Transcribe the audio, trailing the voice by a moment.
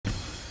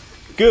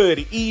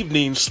Good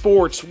evening,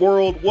 sports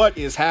world. What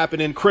is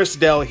happening? Chris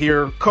Dell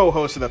here,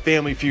 co-host of the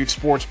Family Feud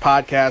Sports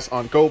Podcast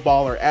on Go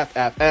Baller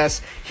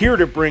FFS, here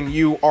to bring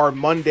you our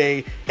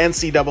Monday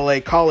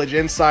NCAA College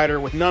Insider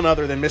with none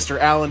other than Mr.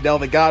 Alan Dell,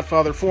 the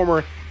Godfather,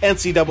 former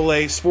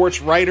NCAA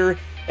sports writer.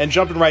 And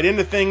jumping right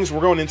into things,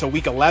 we're going into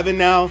Week 11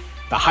 now.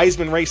 The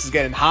Heisman race is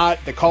getting hot.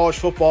 The college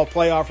football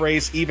playoff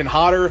race even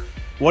hotter.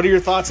 What are your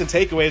thoughts and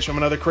takeaways from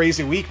another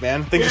crazy week,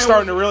 man? Things are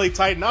starting to really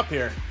tighten up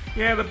here.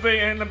 Yeah, the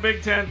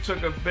Big Ten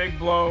took a big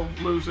blow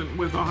losing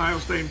with Ohio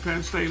State and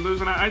Penn State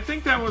losing. I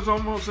think that was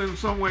almost in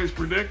some ways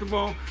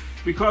predictable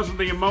because of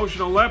the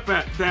emotional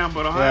letdown,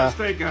 but Ohio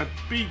State got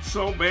beat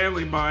so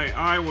badly by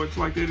Iowa, it's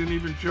like they didn't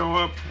even show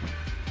up.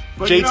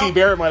 But, JT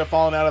Barrett might have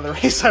fallen out of the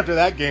race after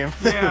that game.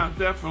 Yeah,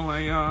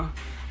 definitely.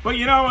 But,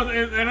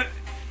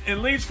 it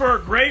leads for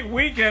a great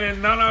weekend,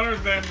 and none other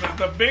than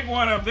the big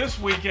one of this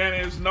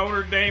weekend is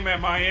Notre Dame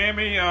at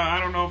Miami. I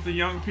don't know if the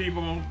young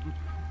people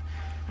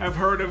have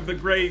heard of the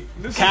great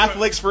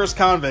Catholics versus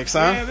Convicts,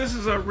 huh? Yeah, this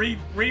is a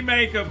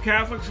remake of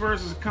Catholics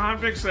versus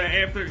Convicts.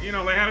 After they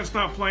had to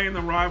stop playing,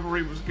 the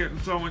rivalry was getting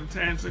so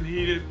intense and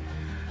heated.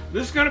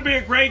 This is going to be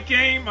a great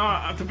game.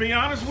 To be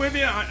honest with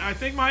you, I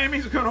think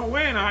Miami's going to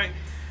win.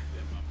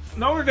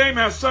 Notre Dame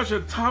has such a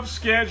tough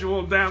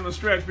schedule down the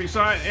stretch.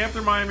 Besides,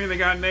 after Miami, they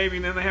got Navy,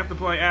 and then they have to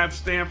play at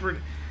Stanford.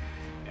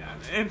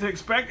 And to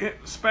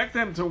expect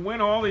them to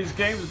win all these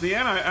games at the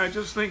end, I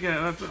just think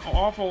that's an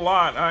awful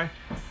lot.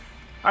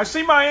 I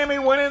see Miami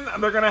winning.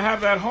 They're going to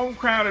have that home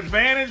crowd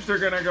advantage. They're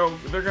going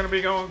to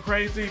be going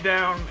crazy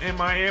down in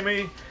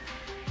Miami,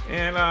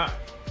 and I'm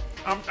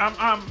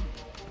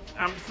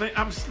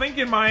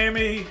thinking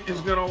Miami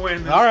is going to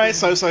win. All right,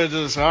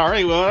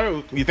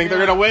 well, you think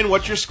they're going to win?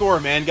 What's your score,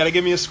 man? Got to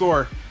give me a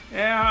score.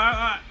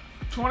 Yeah,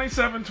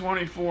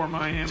 27-24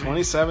 Miami.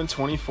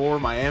 27-24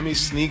 Miami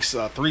sneaks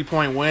a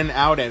 3-point win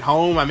out at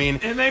home.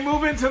 And they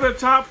move into the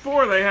top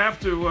four. They have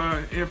to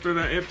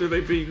after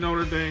they beat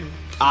Notre Dame.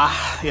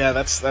 Yeah,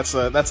 that's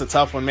a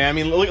tough one, man.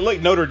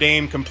 Look, Notre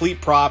Dame,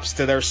 complete props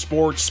to their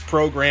sports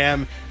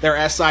program,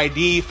 their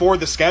SID for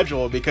the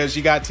schedule, because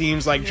you got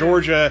teams like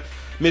Georgia,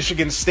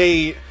 Michigan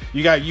State,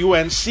 you got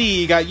UNC,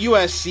 you got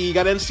USC, you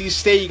got NC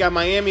State, you got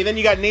Miami, then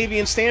you got Navy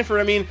and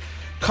Stanford.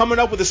 Coming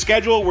up with a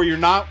schedule where you're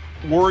not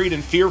worried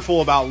and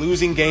fearful about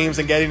losing games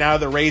and getting out of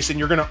the race, and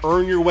you're going to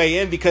earn your way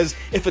in, because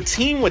if a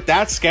team with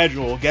that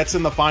schedule gets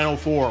in the Final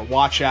Four,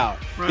 watch out.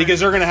 Right. Because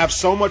they're going to have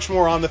so much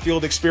more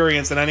on-the-field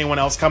experience than anyone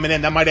else coming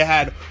in. That might have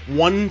had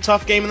one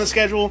tough game in the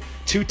schedule,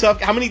 two tough.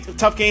 How many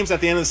tough games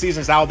at the end of the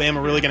season is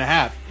Alabama really going to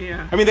have?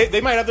 Yeah.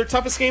 They might have their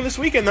toughest game this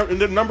weekend.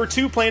 They're number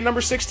 2 playing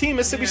number 16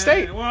 Mississippi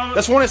State. Well,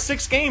 that's one of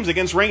 6 games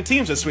against ranked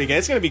teams this weekend.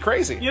 It's going to be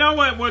crazy. You know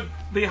what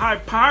the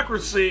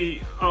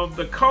hypocrisy of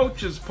the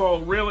coaches poll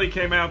really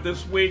came out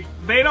this week?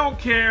 They don't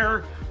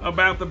care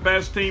about the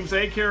best teams.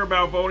 They care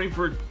about voting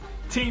for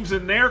teams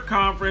in their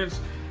conference,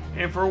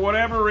 and for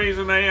whatever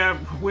reason they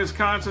have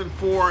Wisconsin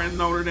 4 and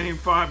Notre Dame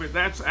 5.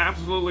 That's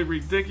absolutely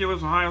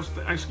ridiculous.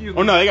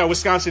 Oh no, they got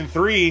Wisconsin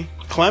 3,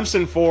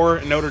 Clemson 4,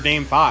 and Notre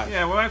Dame 5.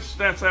 Yeah, well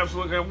that's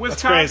absolutely good.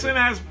 Wisconsin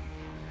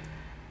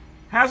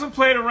hasn't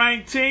played a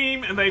ranked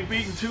team, and they've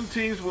beaten 2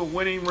 teams with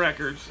winning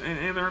records,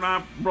 and they're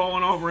not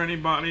rolling over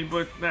anybody,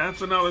 but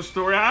that's another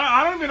story.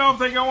 I don't even know if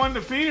they go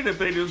undefeated if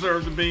they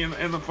deserve to be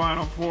in the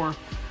Final Four.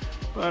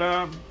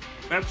 But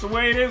that's the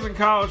way it is in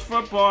college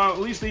football. At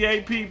least the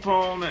AP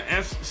poll and the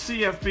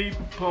CFP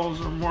polls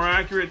are more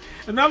accurate.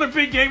 Another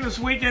big game this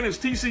weekend is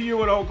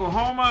TCU at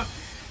Oklahoma.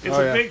 It's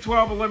a Big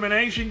 12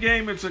 elimination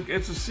game. It's a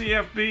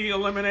CFB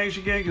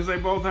elimination game because they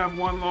both have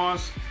one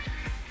loss.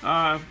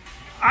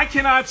 I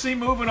cannot see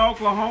moving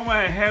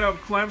Oklahoma ahead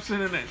of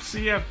Clemson in that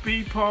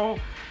CFP poll.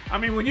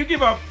 When you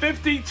give up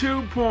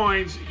 52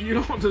 points, you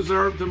don't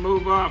deserve to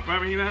move up.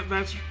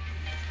 That's...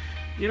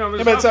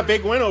 but it's a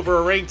big win over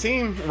a ranked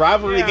team.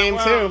 Rivalry game,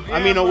 too.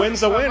 A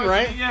win's a win,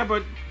 right? Yeah,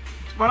 but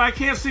I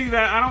can't see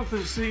that. I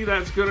don't see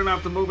that's good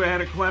enough to move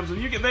ahead of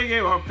Clemson. They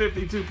gave up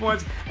 52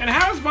 points. And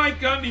how does Mike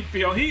Gundy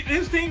feel?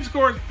 His team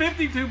scores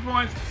 52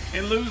 points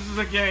and loses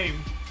a game.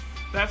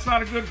 That's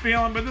not a good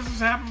feeling, but this has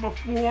happened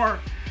before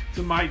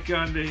to Mike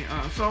Gundy.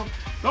 So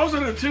those are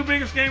the 2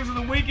 biggest games of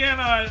the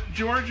weekend.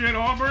 Georgia and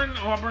Auburn.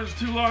 Auburn's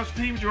 2-loss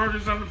team.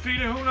 Georgia's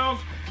undefeated. Who knows?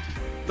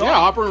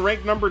 Auburn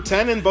ranked number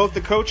 10 in both the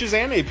coaches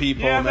and AP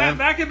poll, man.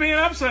 That could be an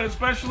upset,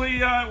 especially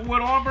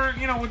with Auburn,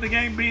 with the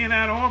game being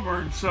at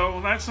Auburn. So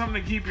that's something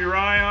to keep your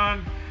eye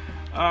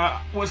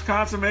on.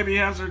 Wisconsin maybe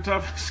has their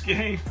toughest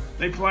game.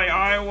 They play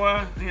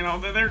Iowa.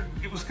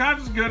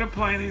 Wisconsin's good at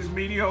playing these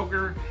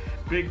mediocre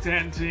Big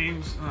Ten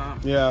teams.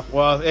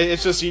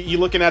 It's just you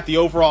looking at the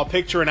overall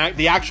picture and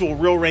the actual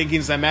real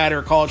rankings that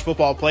matter, college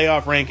football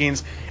playoff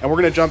rankings. And we're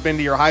going to jump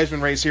into your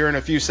Heisman race here in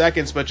a few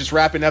seconds, but just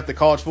wrapping up the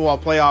college football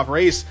playoff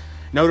race,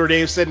 Notre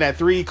Dame sitting at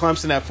 3,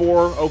 Clemson at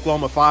 4,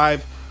 Oklahoma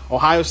 5,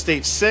 Ohio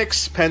State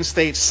 6, Penn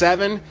State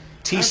 7,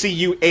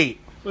 TCU 8.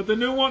 But the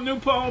new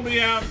poll will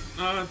be out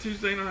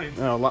Tuesday night.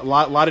 A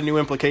lot of new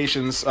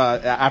implications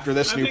after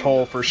this new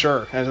poll for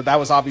sure. And that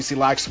was obviously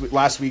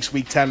last week's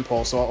Week 10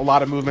 poll, so a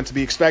lot of movement to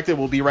be expected.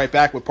 We'll be right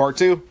back with part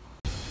 2.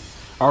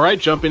 All right,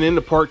 jumping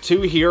into part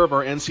 2 here of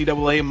our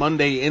NCAA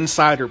Monday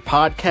Insider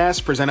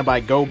podcast presented by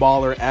Go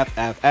Baller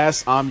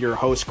FFS. I'm your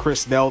host,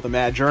 Chris Dell, the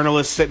Mad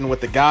Journalist, sitting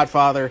with the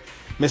Godfather,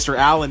 Mr.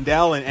 Alan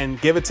Dell, and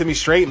give it to me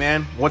straight,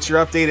 man. What's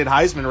your updated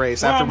Heisman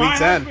race after Week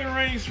 10? My Heisman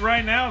race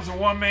right now is a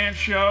one-man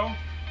show.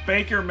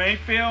 Baker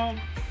Mayfield,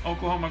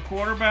 Oklahoma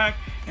quarterback,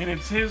 and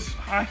it's his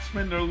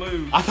Heisman to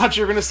lose. I thought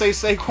you were going to say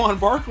Saquon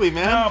Barkley,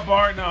 man.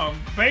 No.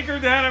 Baker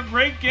had a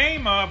great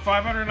game,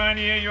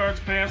 598 yards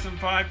passing,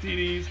 5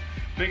 TDs.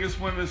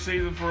 Biggest win of the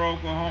season for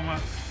Oklahoma.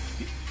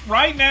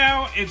 Right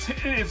now, it's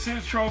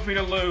his trophy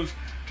to lose.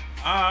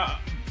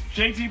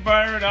 J.T.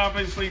 Byard,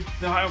 obviously,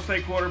 the Ohio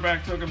State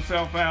quarterback, took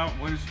himself out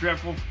with his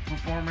dreadful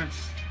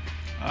performance.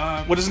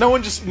 Does no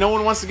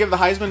one wants to give the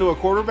Heisman to a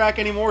quarterback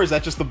anymore? Is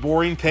that just the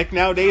boring pick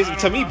nowadays?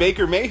 To me,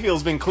 Baker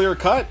Mayfield's been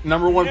clear-cut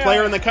number one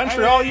player in the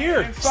country all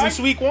year since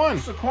Week 1.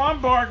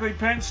 Saquon Barkley,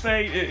 Penn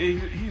State,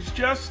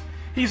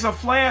 he's a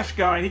flash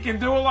guy. He can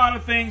do a lot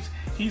of things.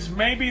 He's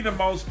maybe the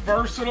most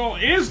versatile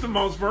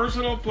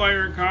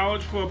player in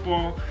college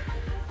football.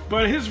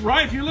 But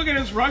if you look at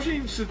his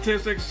rushing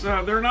statistics,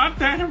 they're not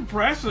that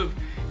impressive.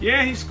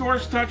 Yeah, he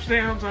scores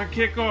touchdowns on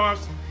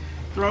kickoffs,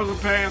 throws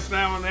a pass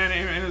now and then,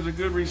 and is a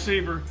good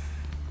receiver.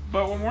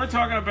 But when we're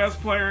talking about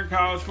best player in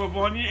college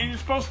football, and you're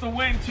supposed to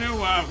win too,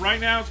 right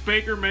now it's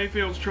Baker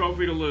Mayfield's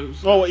trophy to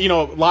lose. Well, a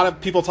lot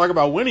of people talk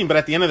about winning, but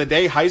at the end of the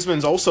day,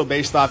 Heisman's also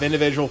based off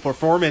individual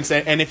performance.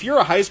 And if you're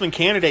a Heisman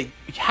candidate,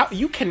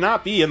 you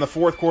cannot be in the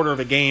fourth quarter of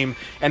a game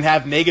and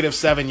have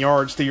 -7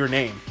 yards to your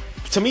name.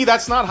 To me,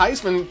 that's not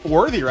Heisman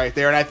worthy right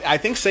there. And I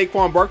think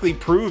Saquon Barkley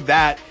proved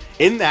that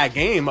in that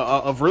game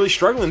of really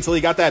struggling until he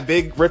got that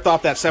ripped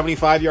off that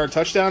 75-yard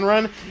touchdown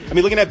run. I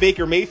mean, looking at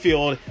Baker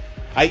Mayfield,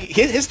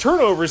 his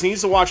turnovers, he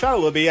needs to watch out a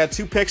little bit. He had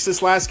 2 picks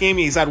this last game.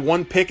 He's had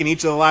 1 pick in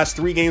each of the last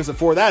 3 games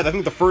before that. I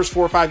think the first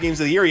 4 or 5 games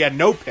of the year, he had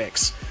no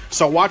picks.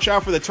 So watch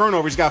out for the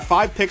turnovers. He's got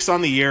 5 picks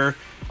on the year.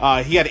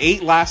 He had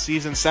 8 last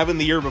season, 7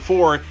 the year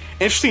before.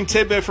 Interesting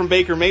tidbit from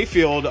Baker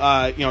Mayfield.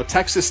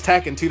 Texas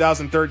Tech in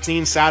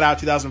 2013, sat out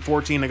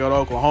 2014 to go to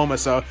Oklahoma.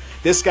 So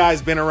this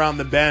guy's been around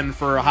the bend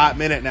for a hot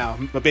minute now,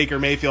 Baker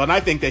Mayfield. And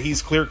I think that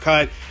he's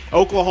clear-cut.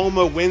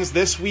 Oklahoma wins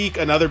this week,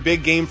 another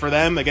big game for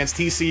them against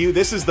TCU.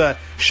 This is the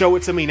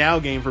show-it-to-me-now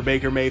game for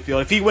Baker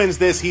Mayfield. If he wins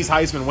this, he's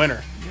Heisman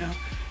winner.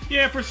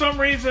 Yeah. For some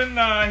reason,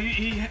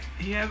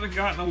 he hasn't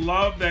gotten the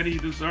love that he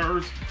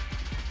deserves.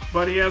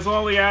 But he has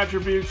all the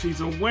attributes.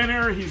 He's a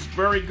winner. He's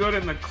very good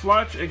in the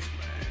clutch.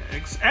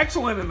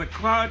 Excellent in the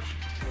clutch.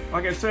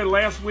 Like I said,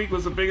 last week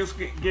was the biggest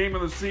game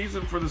of the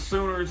season for the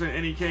Sooners,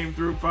 and he came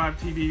through 5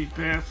 TD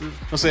passes.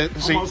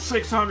 Almost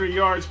 600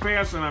 yards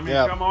passing. I mean,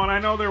 Come on. I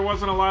know there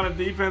wasn't a lot of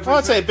defense. Well,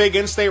 it's a big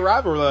in-state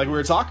rivalry like we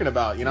were talking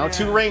about.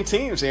 2 ranked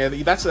teams. Yeah,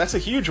 that's a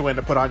huge win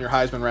to put on your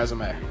Heisman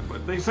resume.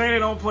 But they say they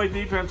don't play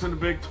defense in the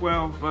Big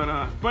 12.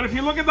 But if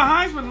you look at the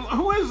Heisman,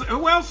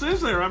 who else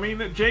is there? I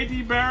mean,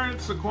 J.T. Barrett,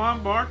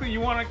 Saquon Barkley,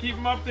 you want to keep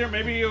him up there?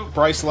 Maybe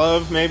Bryce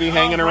Love,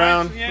 hanging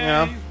around.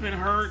 Yeah, he's been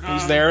hurt.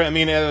 He's there. I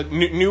mean,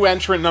 new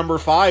entrant number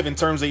 5 in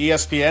terms of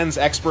ESPN's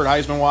expert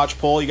Heisman Watch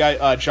poll. You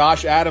got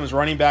Josh Adams,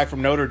 running back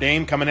from Notre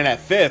Dame, coming in at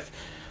 5th.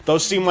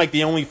 Those seem like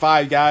the only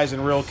 5 guys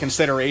in real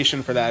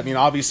consideration for that. I mean,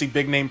 obviously,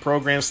 big-name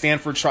programs.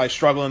 Stanford's probably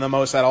struggling the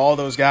most out of all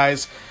those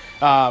guys.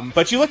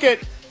 But you look at,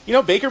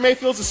 Baker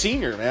Mayfield's a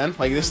senior, man.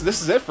 Like, this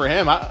is it for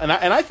him. And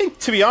I think,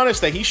 to be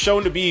honest, that he's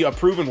shown to be a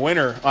proven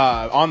winner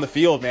on the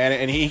field, man.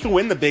 And he can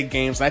win the big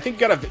games. And I think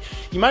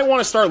you might want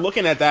to start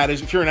looking at that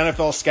as if you're an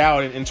NFL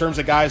scout in terms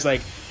of guys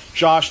like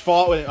Josh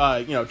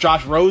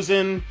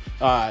Rosen,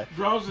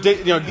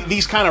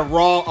 these kind of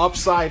raw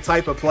upside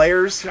type of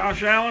players.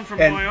 Josh Allen from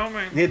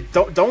Wyoming.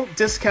 Don't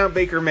discount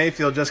Baker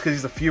Mayfield just because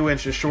he's a few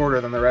inches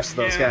shorter than the rest of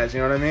those guys. You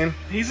know what I mean?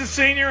 He's a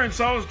senior, and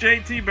so is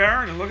J.T.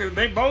 Barrett. And look at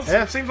they both.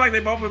 It seems like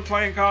they've both been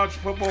playing college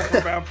football for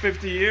about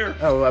 50 years.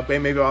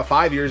 Maybe about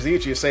 5 years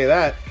each. You say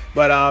that.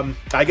 But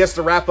I guess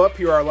to wrap up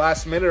here, our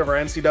last minute of our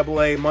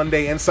NCAA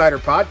Monday Insider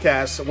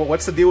podcast.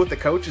 What's the deal with the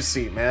coach's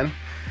seat, man?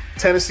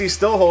 Tennessee's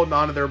still holding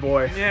on to their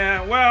boy.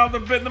 Yeah, well,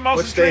 the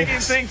most intriguing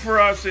thing for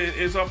us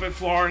is up in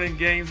Florida in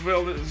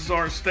Gainesville. This is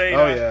our state.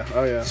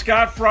 Oh yeah.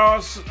 Scott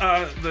Frost,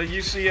 the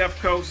UCF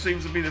coach,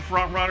 seems to be the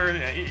front runner.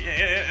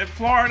 In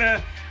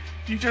Florida,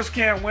 you just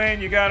can't win.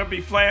 You got to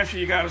be flashy.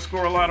 You got to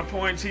score a lot of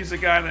points. He's a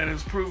guy that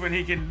has proven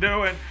he can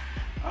do it.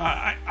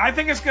 I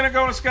think it's going to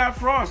go to Scott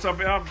Frost.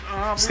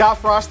 Scott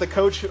Frost, the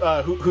coach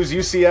whose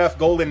UCF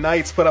Golden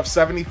Knights put up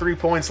 73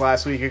 points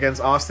last week against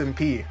Austin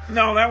Peay.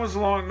 No, that was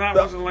long. That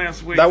wasn't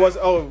last week. That was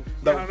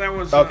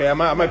okay. I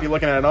might be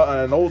looking at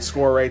an old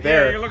score right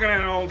there. Yeah, you're looking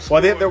at an old score.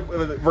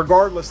 Well,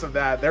 regardless of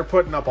that, they're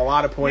putting up a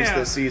lot of points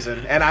this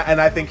season, and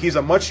I think he's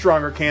a much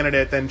stronger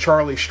candidate than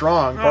Charlie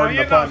Strong. Pardon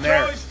the pun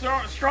there.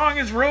 Charlie Strong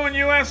has ruined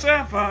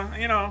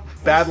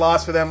USF. Bad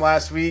loss for them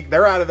last week.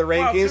 They're out of the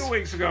rankings. Well, 2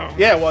 weeks ago.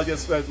 Yeah, well,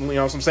 just so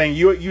I'm saying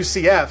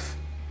UCF.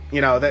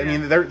 I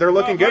mean, they're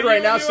looking good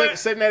right now,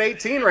 sitting at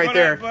 18 right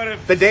there.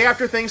 The day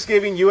after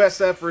Thanksgiving,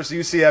 USF versus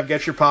UCF.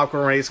 Get your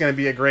popcorn ready. It's going to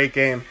be a great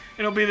game.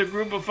 It'll be the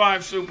Group of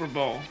 5 Super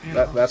Bowl.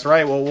 That's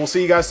right. Well, we'll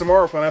see you guys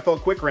tomorrow for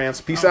NFL Quick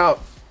Rants. Peace out.